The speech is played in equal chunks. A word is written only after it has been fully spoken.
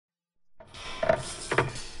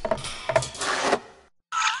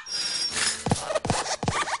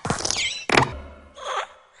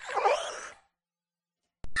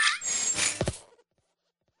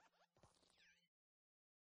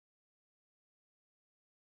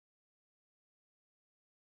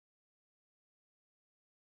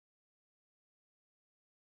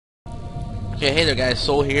Okay, hey there guys,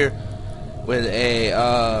 Soul here with a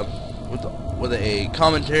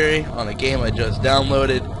commentary on a game I just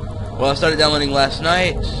downloaded. Well, I started downloading last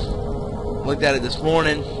night, looked at it this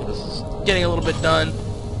morning, was getting a little bit done,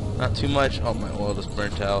 not too much. Oh, my oil just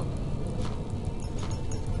burnt out.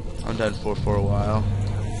 I'm done for a while.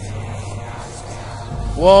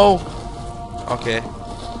 Whoa! Okay.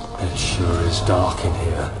 It sure is dark in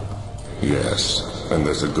here. Yes, and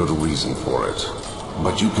there's a good reason for it.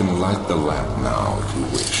 But you can light the lamp now if you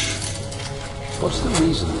wish. What's the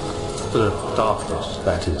reason for the darkness,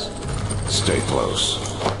 that is? Stay close.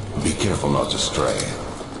 Be careful not to stray.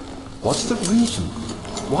 What's the reason?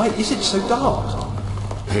 Why is it so dark?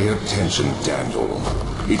 Pay attention, Daniel.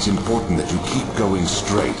 It's important that you keep going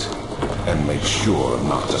straight and make sure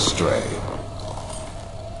not to stray.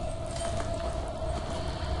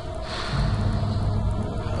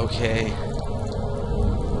 Okay.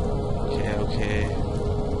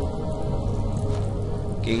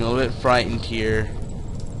 Getting a little bit frightened here.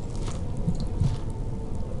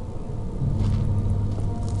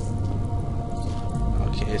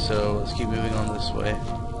 Okay, so let's keep moving on this way.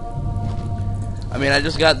 I mean, I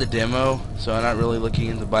just got the demo, so I'm not really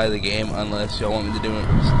looking to buy the game unless y'all want me to do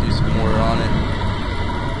some more on it.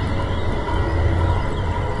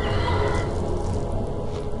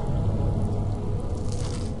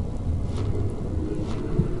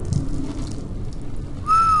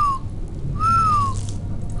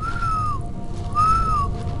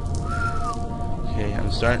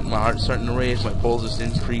 My heart's starting to race, my pulse is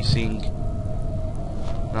increasing.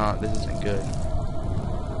 No, this isn't good.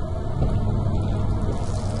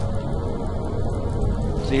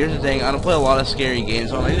 So here's the thing, I don't play a lot of scary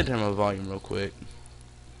games. I need to turn my volume real quick.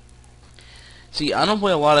 See, I don't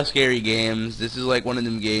play a lot of scary games. This is like one of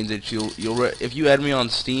them games that if you add me on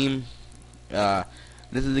Steam, this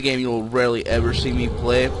is the game you'll rarely ever see me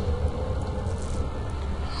play.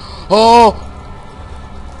 Oh!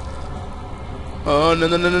 Oh no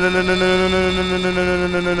no no no no no no no no no no no no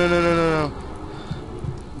no no no no.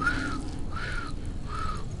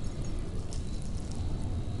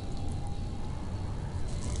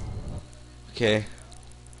 Okay.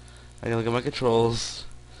 I gotta look at my controls.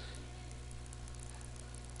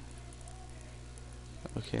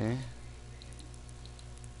 Okay.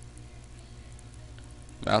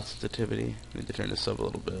 Mouse sensitivity. Need to turn this up a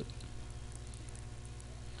little bit.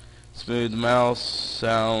 Smooth mouse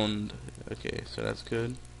sound. Okay, so that's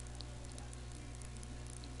good.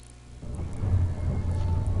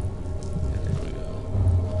 There we go.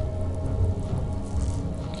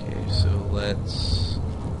 Okay, so let's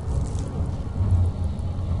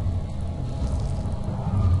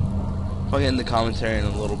I'll get in the commentary in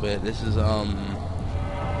a little bit. This is not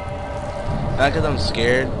because I'm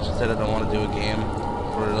scared, just that I don't want to do a game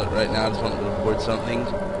for right now. I just want to record something.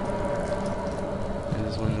 And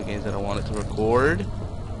this is one of the games that I wanted to record.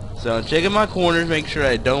 So I'm checking my corners, make sure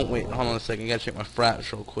I don't wait. Hold on a second, I gotta check my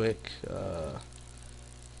fraps real quick.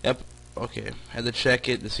 Yep, okay. Had to check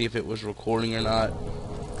it to see if it was recording or not.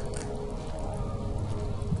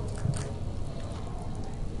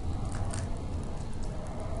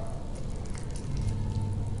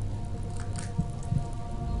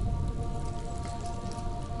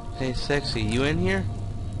 Hey, Sexy, you in here?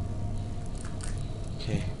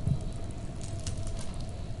 Okay.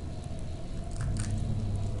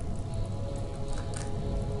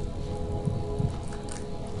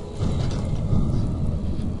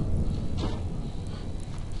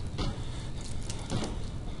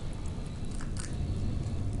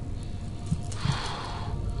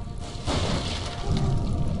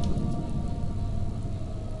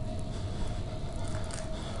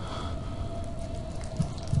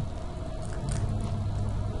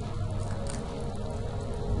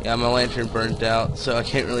 Yeah, my lantern burnt out, so I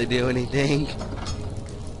can't really do anything.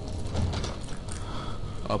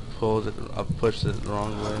 I'll push it the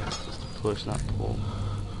wrong way. Just push, not pull.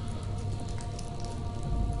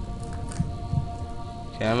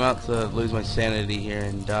 Okay, I'm about to lose my sanity here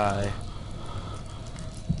and die.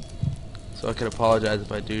 So I can apologize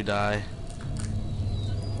if I do die.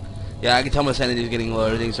 Yeah, I can tell my sanity is getting low.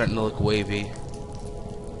 Everything's starting to look wavy.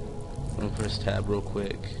 I'm gonna press tab real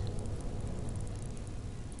quick.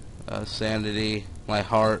 Sanity, my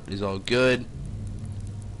heart is all good.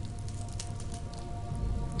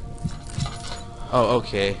 Oh,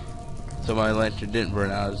 okay. So my lantern didn't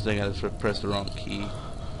burn out. I just think I just pressed the wrong key.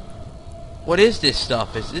 What is this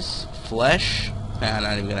stuff? Is this flesh? Nah, I'm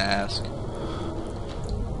not even gonna ask.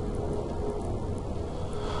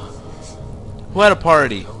 Who had a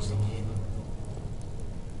party?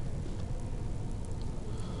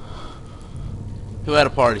 Who had a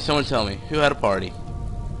party? Someone tell me. Who had a party?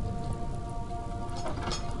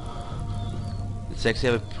 Sexy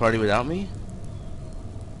have a party without me?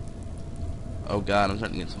 Oh god, I'm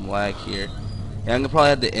starting to get some lag here. Yeah, I'm gonna probably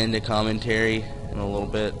have to end the commentary in a little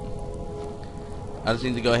bit. I just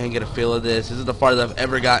need to go ahead and get a feel of this. This is the farthest I've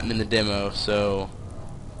ever gotten in the demo, so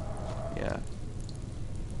yeah.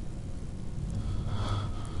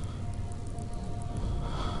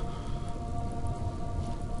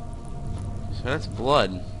 So that's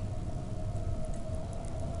blood.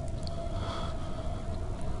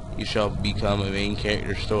 You shall become a main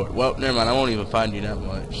character story. Well, never mind, I won't even find you that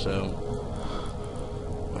much, so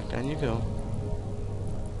right down you go.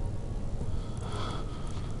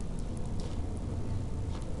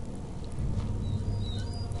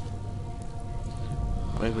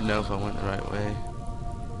 I don't even know if I went the right way.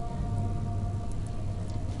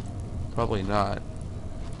 Probably not.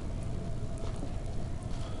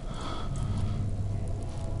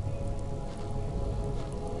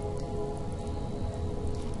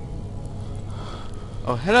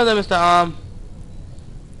 Oh, hello there, Mr. Arm.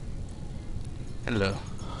 Hello.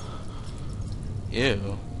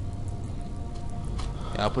 Ew.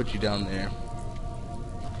 Yeah, I'll put you down there.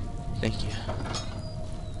 Thank you.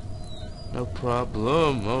 No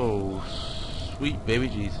problem. Oh, sweet baby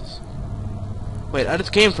Jesus. Wait, I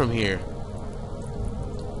just came from here.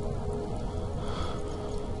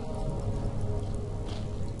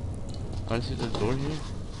 I see the door here.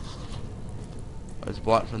 Oh, it's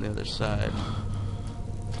blocked from the other side.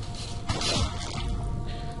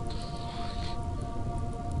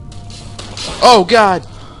 Oh God!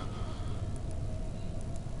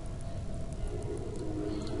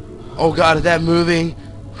 Oh God, is that moving?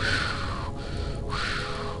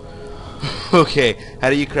 Okay,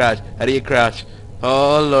 how do you crouch? How do you crouch?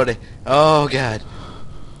 Oh Lordy! Oh God!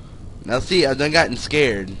 Now see, I've done gotten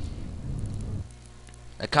scared.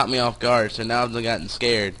 That caught me off guard, so now I've done gotten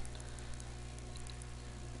scared.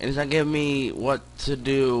 And it's not giving me what to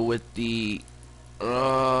do with the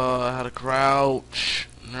how to crouch.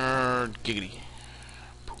 Nerd giggity.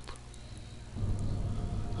 Poop.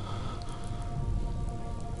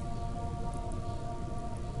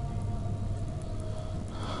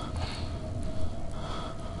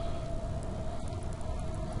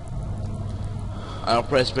 I'll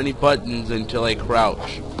press many buttons until I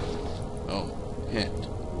crouch. Oh, hint.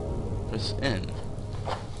 Press N.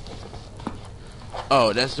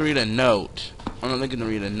 Oh, that's to read a note. I'm not looking to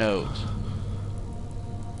read a note.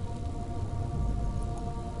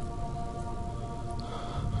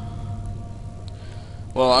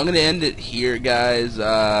 Well, I'm gonna end it here, guys.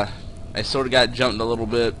 I sort of got jumped a little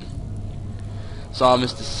bit. Saw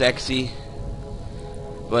Mr.Sexah.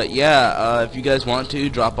 But yeah, if you guys want to,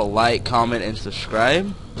 drop a like, comment, and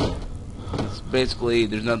subscribe. It's basically,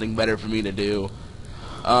 there's nothing better for me to do.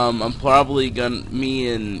 I'm probably me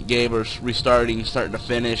and Gabe are starting to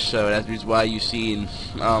finish, so that's why you seen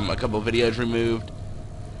a couple of videos removed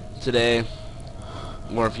today,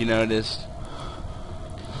 or if you noticed.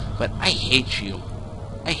 But I hate you.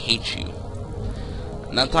 I hate you.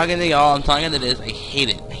 I'm not talking to y'all, I'm talking to this. I hate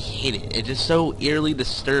it. I hate it. It's just so eerily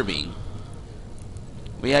disturbing.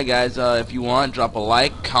 But yeah, guys, if you want, drop a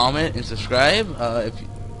like, comment, and subscribe.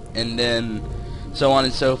 And then so on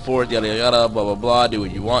and so forth, yada yada yada, blah blah blah. Do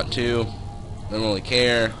what you want to. Don't really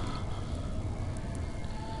care.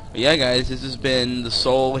 But yeah, guys, this has been the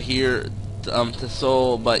Soul here, to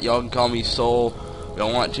Soul, but y'all can call me Soul. If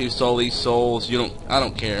y'all want to, Soul these souls. I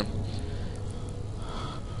don't care.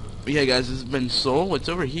 But yeah, guys, this has been Soul. What's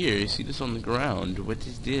over here? You see this on the ground? What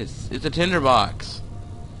is this? It's a tinderbox.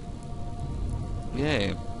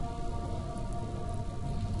 Yay.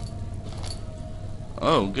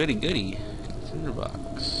 Oh, goody goody.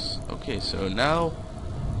 Tinderbox. Okay, so now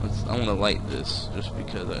I want to light this just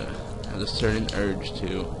because I have a certain urge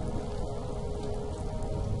to.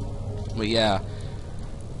 But yeah,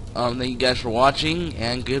 thank you guys for watching,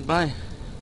 and goodbye.